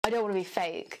don't want to be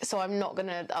fake, so I'm not going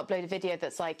to upload a video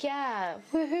that's like, yeah,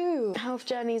 woohoo, health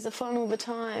journeys are fun all the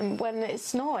time, when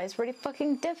it's not. It's really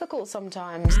fucking difficult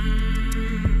sometimes.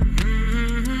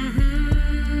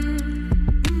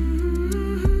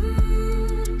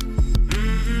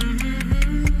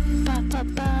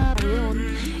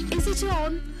 Is it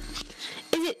on?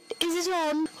 Is it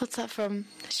on? What's that from?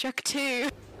 Shrek 2.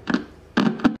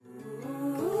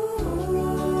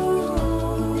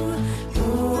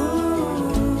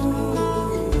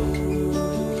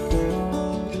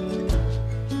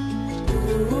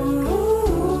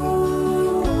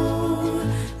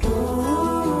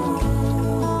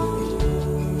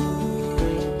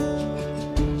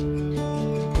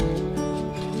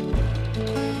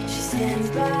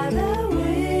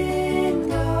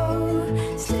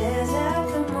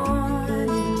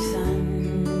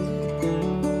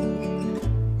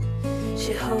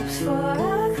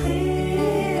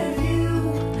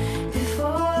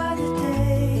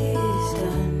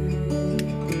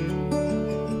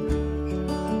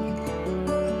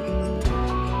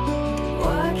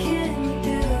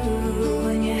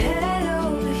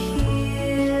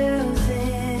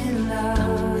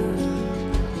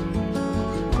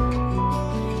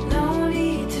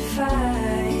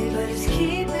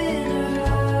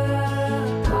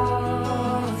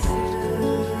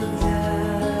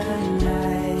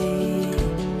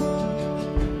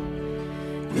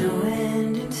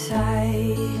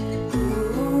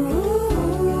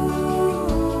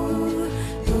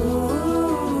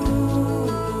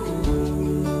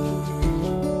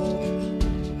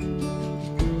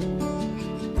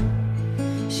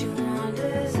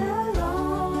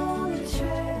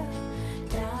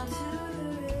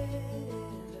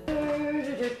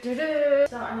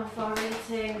 Starting off our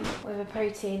meeting with a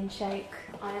protein shake.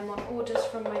 I am on orders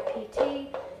from my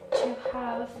PT to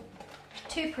have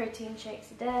 2 protein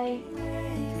shakes a day.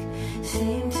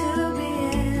 Seem to be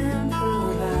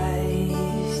improvised.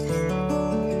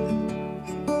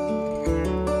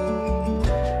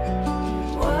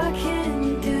 What can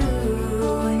you do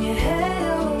when you're head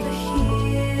over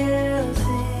heels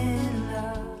in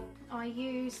love? I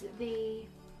use the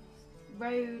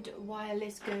Rode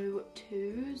Wireless Go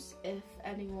 2s if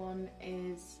anyone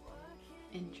is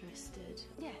interested.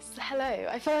 Yes, hello.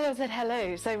 I feel like I've said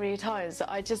hello so many times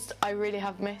that I really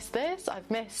have missed this. I've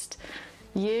missed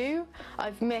you.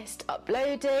 I've missed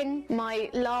uploading.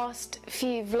 My last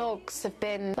few vlogs have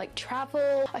been like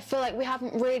travel. I feel like we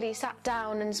haven't really sat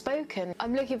down and spoken.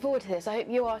 I'm looking forward to this. I hope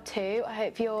you are too. I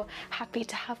hope you're happy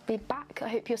to have me back. I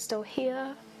hope you're still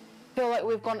here. I feel like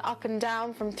we've gone up and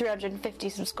down from 350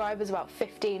 subscribers about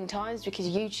 15 times because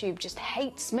YouTube just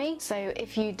hates me. So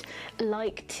if you'd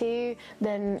like to,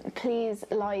 then please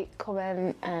like,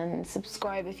 comment and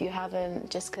subscribe if you haven't,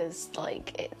 just because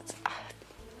like it's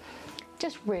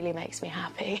just really makes me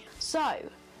happy. So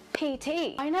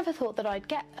PT, I never thought that I'd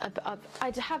get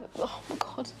I'd have, oh my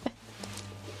god.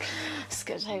 It's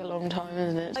gonna take a long time,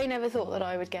 isn't it? I never thought that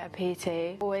I would get a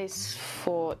PT. Always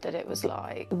thought that it was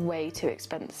like way too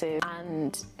expensive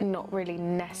and not really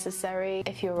necessary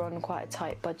if you're on quite a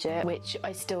tight budget, which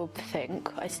I still do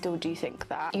think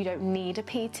that you don't need a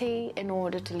PT in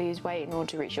order to lose weight, in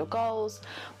order to reach your goals.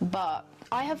 But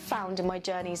I have found in my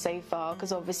journey so far,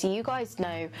 because obviously you guys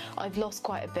know I've lost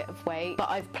quite a bit of weight, but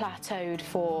I've plateaued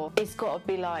for, it's got to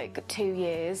be like 2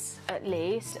 years at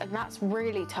least, and that's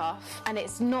really tough. And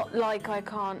it's not like I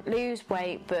can't lose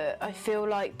weight, but I feel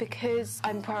like because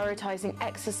I'm prioritizing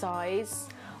exercise,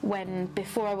 when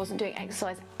before I wasn't doing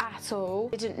exercise at all,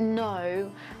 I didn't know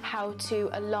how to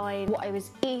align what I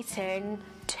was eating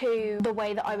to the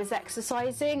way that I was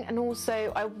exercising, and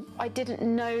also I didn't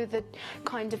know the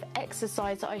kind of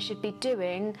exercise that I should be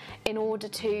doing in order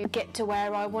to get to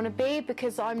where I want to be,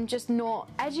 because I'm just not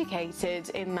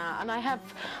educated in that, and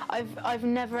I've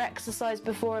never exercised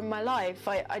before in my life.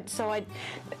 I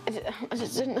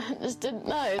just didn't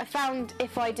know. I found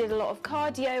if I did a lot of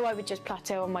cardio, I would just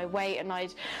plateau on my weight, and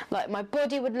my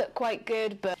body would look quite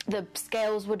good, but the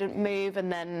scales wouldn't move,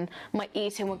 and then my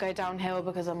eating would go downhill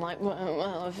because I'm like,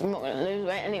 well, I'm not going to lose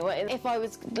weight anyway. If I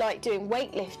was like doing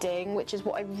weightlifting, which is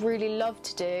what I really love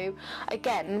to do,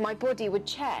 again, my body would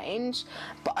change,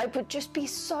 but I would just be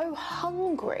so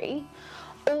hungry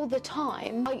all the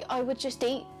time. I would just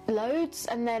eat loads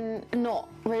and then not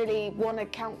really want to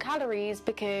count calories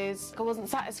because I wasn't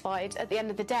satisfied at the end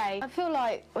of the day. I feel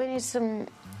like we need some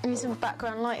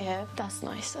background light here. That's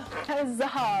nicer.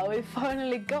 Huzzah! We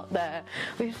finally got there.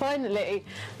 We finally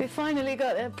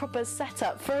got a proper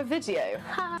setup for a video.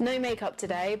 No makeup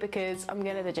today because I'm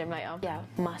going to the gym later. Yeah,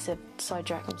 massive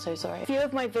sidetrack. I'm so sorry. A few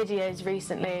of my videos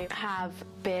recently have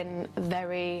been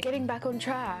very getting back on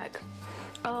track.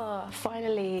 oh,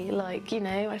 finally, like, you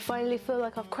know, I finally feel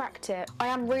like I've cracked it. I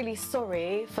am really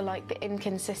sorry for like the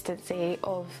inconsistency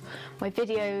of my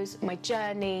videos, my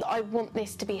journey. I want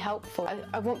this to be helpful.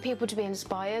 I want people to be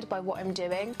inspired by what I'm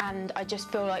doing, and I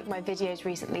just feel like my videos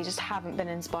recently just haven't been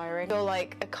inspiring. I feel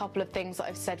like a couple of things that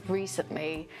I've said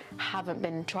recently haven't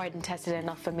been tried and tested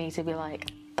enough for me to be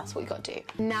like, that's what you got to do.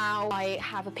 Now I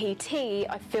have a PT,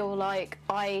 I feel like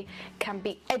I can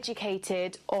be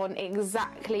educated on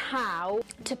exactly how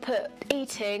to put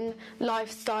eating,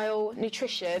 lifestyle,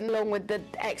 nutrition, along with the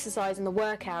exercise and the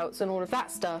workouts and all of that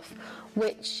stuff,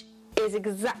 which is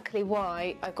exactly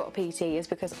why I've got a PT, is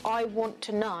because I want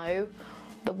to know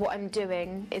that what I'm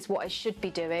doing is what I should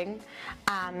be doing,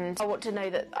 and I want to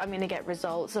know that I'm going to get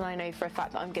results, and I know for a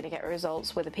fact that I'm going to get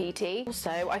results with a PT.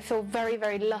 Also, I feel very,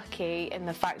 very lucky in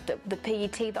the fact that the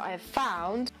PT that I have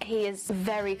found, he is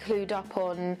very clued up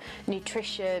on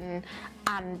nutrition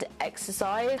and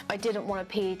exercise. I didn't want a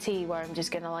PT where I'm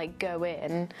just going to like go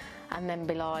in and then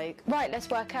be like, right, let's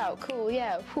work out, cool,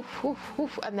 yeah, woof, woof,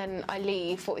 woof. And then I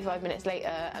leave 45 minutes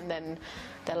later and then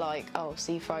they're like, oh,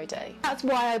 see you Friday. That's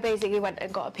why I basically went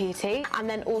and got a PT, and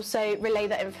then also relay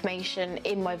that information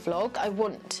in my vlog. I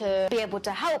want to be able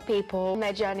to help people on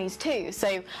their journeys too,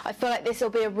 so I feel like this will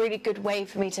be a really good way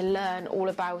for me to learn all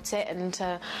about it and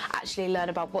to actually learn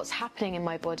about what's happening in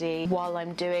my body while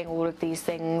I'm doing all of these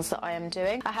things that I am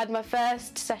doing. I had my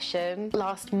first session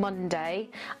last Monday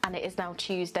and it is now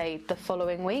Tuesday the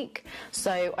following week,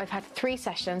 so I've had 3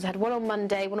 sessions. I had one on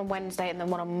Monday, one on Wednesday, and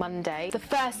then one on Monday. The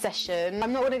first session,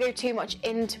 I'm not going to go too much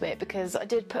into it because I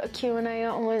did put a Q&A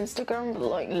out on my Instagram, but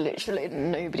like literally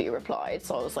nobody replied,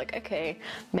 so I was like, okay,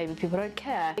 maybe people don't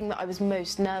care. The thing that I was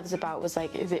most nervous about was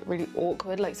like, is it really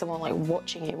awkward, like someone like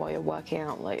watching you while you're working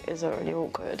out, like is it really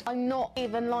awkward? I'm not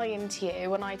even lying to you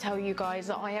when I tell you guys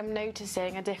that I am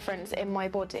noticing a difference in my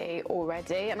body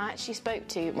already, and I actually spoke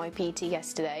to my PT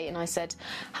yesterday and I said,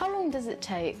 how long does it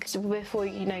take before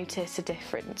you notice a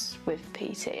difference with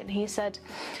PT? And he said,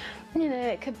 you know,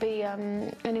 it could be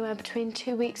anywhere between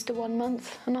 2 weeks to 1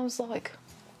 month. And I was like,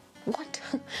 what?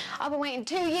 I've been waiting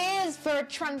 2 years for a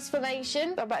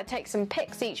transformation. I better take some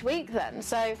pics each week then.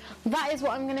 So that is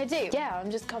what I'm gonna do. Yeah,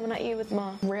 I'm just coming at you with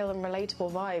my real and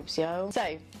relatable vibes, yo.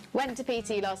 So, went to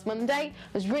PT last Monday,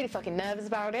 was really fucking nervous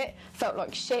about it, felt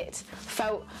like shit,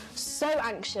 felt so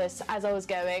anxious as I was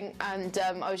going, and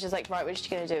I was just like, right, we're just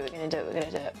gonna do it, we're gonna do it, we're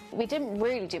gonna do it. We didn't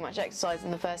really do much exercise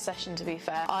in the first session, to be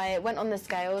fair. I went on the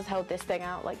scales, held this thing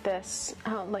out like this,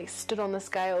 like stood on the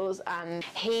scales, and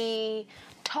he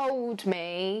told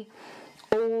me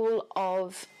all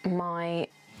of my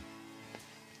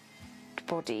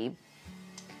body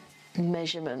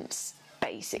measurements.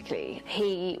 Basically,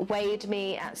 he weighed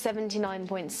me at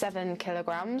 79.7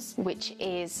 kilograms, which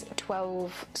is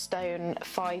 12 stone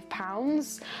 5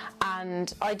 pounds,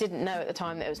 and I didn't know at the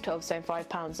time that it was 12 stone 5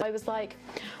 pounds. I was like,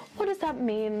 what does that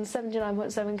mean,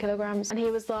 79.7 kilograms? And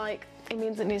he was like, it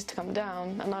means it needs to come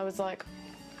down. And I was like,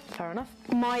 fair enough.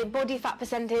 My body fat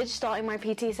percentage starting my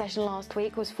PT session last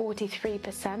week was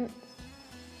 43%.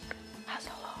 That's a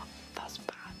lot. That's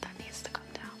bad. That needs to come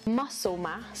down. Muscle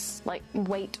mass, like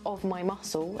weight of my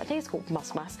muscle, I think it's called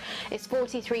muscle mass, it's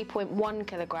 43.1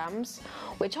 kilograms,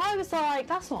 which I was like,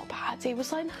 that's not bad. He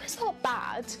was like, no, it's not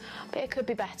bad, but it could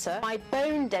be better. My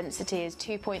bone density is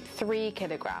 2.3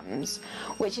 kilograms,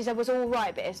 which he said was all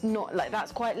right, but it's not, like,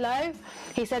 that's quite low.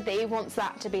 He said that he wants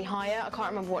that to be higher. I can't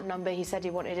remember what number he said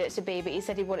he wanted it to be, but he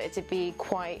said he wanted it to be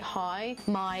quite high.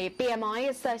 My BMI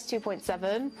is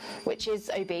 32.7, which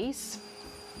is obese.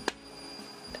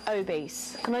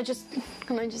 Obese. Can I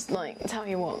just like tell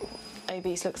you what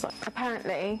obese looks like?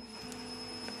 Apparently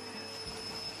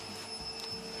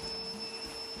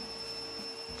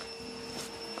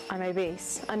I'm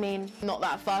obese. I mean, not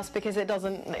that fast, because it just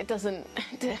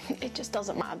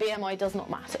doesn't matter. BMI does not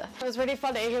matter. It was really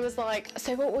funny. He was like,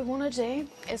 so what we want to do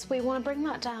is we want to bring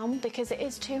that down because it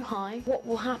is too high. What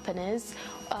will happen is,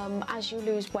 as you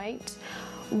lose weight,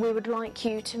 we would like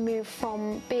you to move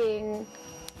from being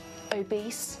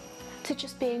obese to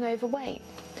just being overweight.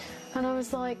 And I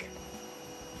was like,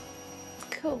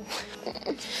 cool.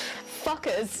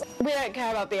 Fuckers. We don't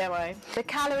care about BMI. The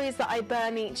calories that I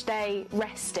burn each day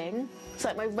resting, so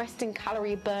like my resting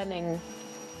calorie burning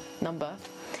number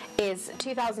is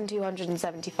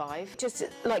 2,275. Just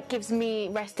like gives me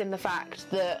rest in the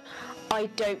fact that I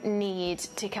don't need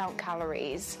to count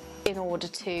calories in order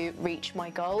to reach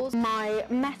my goals. My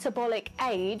metabolic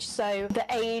age, so the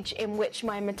age in which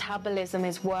my metabolism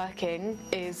is working,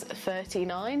 is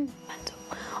 39.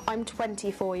 I'm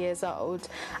 24 years old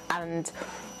and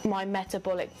my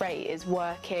metabolic rate is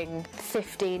working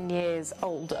 15 years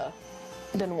older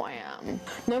than what I am.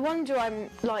 No wonder I'm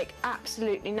like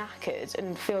absolutely knackered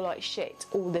and feel like shit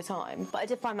all the time, but I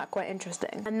did find that quite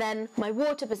interesting. And then my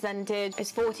water percentage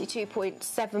is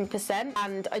 42.7%,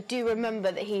 and I do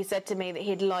remember that he said to me that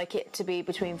he'd like it to be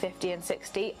between 50 and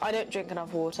 60. I don't drink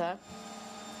enough water.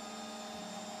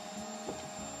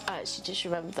 I actually just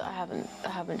remembered that I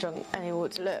haven't drunk any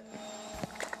water. Look,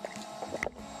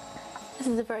 this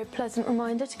is a very pleasant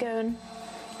reminder to go and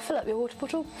fill up your water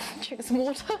bottle, drink some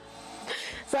water.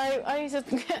 So I used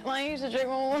to drink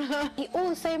more water. He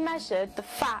also measured the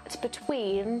fat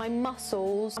between my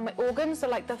muscles and my organs, so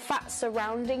like the fat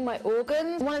surrounding my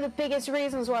organs. One of the biggest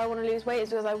reasons why I want to lose weight is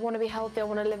because I want to be healthy, I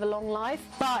want to live a long life.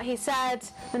 But he said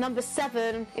the number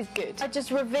 7 is good. I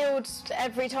just revealed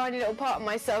every tiny little part of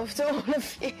myself to all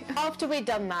of you. After we'd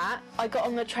done that, I got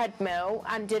on the treadmill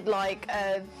and did like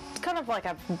a kind of like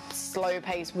a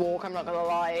slow-paced walk, I'm not gonna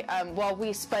lie, while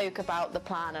we spoke about the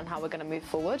plan and how we're gonna move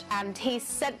forward. And he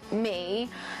sent me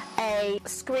a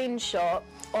screenshot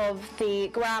of the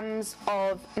grams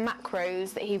of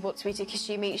macros that he wants me to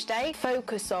consume each day.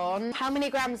 Focus on how many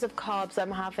grams of carbs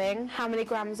I'm having, how many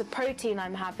grams of protein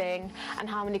I'm having, and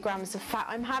how many grams of fat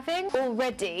I'm having.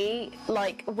 Already,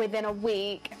 like within a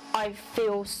week, I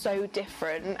feel so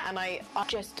different, and I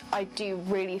do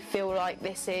really feel like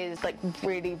this is like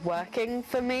really working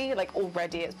for me. Like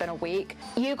already it's been a week.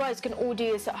 You guys can all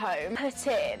do this at home. Put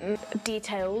in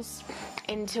details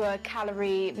into a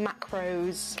calorie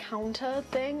macros counter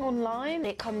thing online.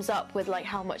 It comes up with like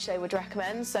how much they would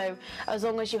recommend, so as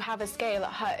long as you have a scale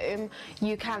at home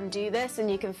you can do this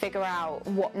and you can figure out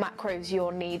what macros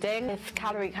you're needing. If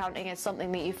calorie counting is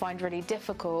something that you find really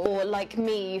difficult, or like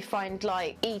me, you find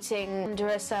like eating under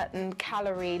a certain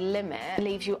calorie limit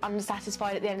leaves you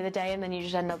unsatisfied at the end of the day and then you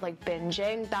just end up like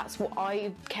binging. That's what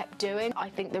I kept doing. I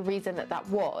think the reason that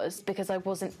was because I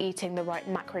wasn't eating the right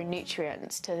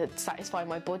macronutrients to satisfy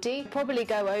my body. Probably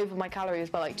go over my calories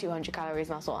by like 200 calories,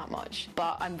 and that's not that much,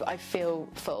 but I feel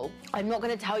full. I'm not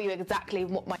going to tell you exactly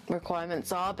what my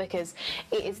requirements are because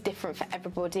it is different for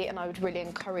everybody, and I would really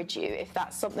encourage you, if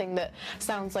that's something that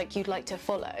sounds like you'd like to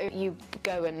follow, you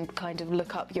go and kind of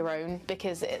look up your own,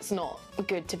 because it's not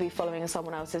good to be following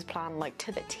someone else's plan like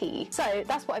to the T. So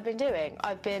that's what I've been doing.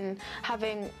 I've been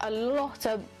having a lot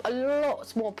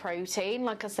more protein.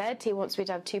 Like I said, he wants me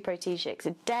to have 2 protein shakes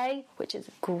a day, which is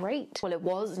great. Well, it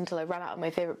was until I ran out of my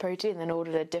favourite protein and then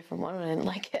ordered a different one and I didn't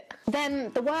like it.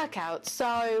 Then the workouts. So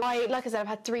like I said, I've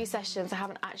had 3 sessions. I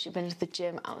haven't actually been to the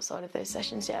gym outside of those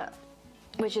sessions yet,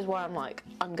 which is why I'm like,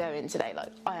 I'm going today.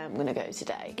 Like, I am going to go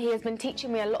today. He has been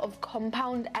teaching me a lot of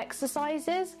compound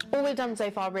exercises. All we've done so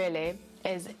far really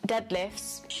is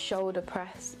deadlifts, shoulder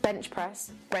press, bench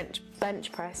press,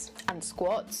 and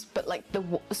squats. But like the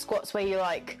squats where you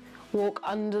like walk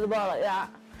under the bar like that,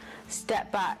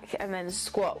 step back and then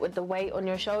squat with the weight on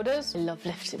your shoulders. I love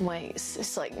lifting weights.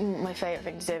 It's like my favourite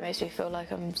thing to do. It makes me feel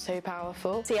like I'm so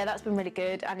powerful. So yeah, that's been really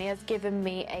good. And he has given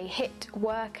me a HIIT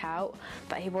workout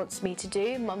that he wants me to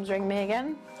do. Mum's ringing me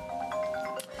again.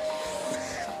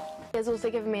 He has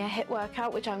also given me a HIIT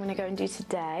workout, which I'm going to go and do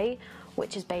today,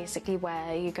 which is basically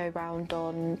where you go round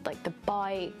on like the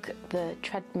bike, the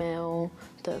treadmill,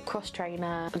 the cross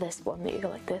trainer, this one that you go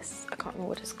like this, I can't remember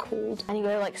what it's called, and you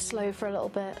go like slow for a little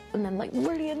bit and then like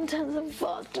really intense and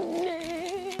fast.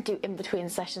 Do in between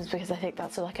sessions because I think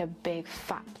that's like a big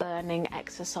fat burning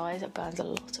exercise. It burns a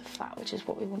lot of fat, which is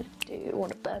what we want to do. We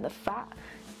want to burn the fat,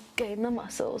 gain the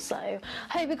muscle. So I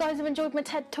hope you guys have enjoyed my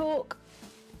TED talk.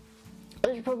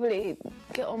 I should probably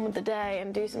get on with the day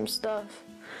and do some stuff.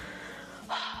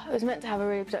 I was meant to have a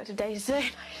really productive day today.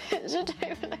 I don't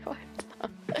even know what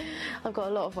I've done. I've got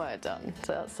a lot of work done,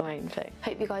 so that's the main thing.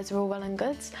 Hope you guys are all well and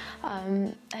good.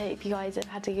 I hope you guys have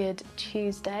had a good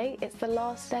Tuesday. It's the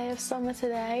last day of summer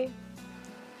today.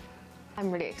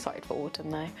 I'm really excited for autumn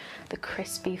though. The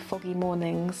crispy, foggy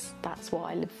mornings, that's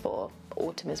what I live for.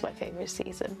 Autumn is my favourite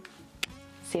season.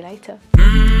 See you later.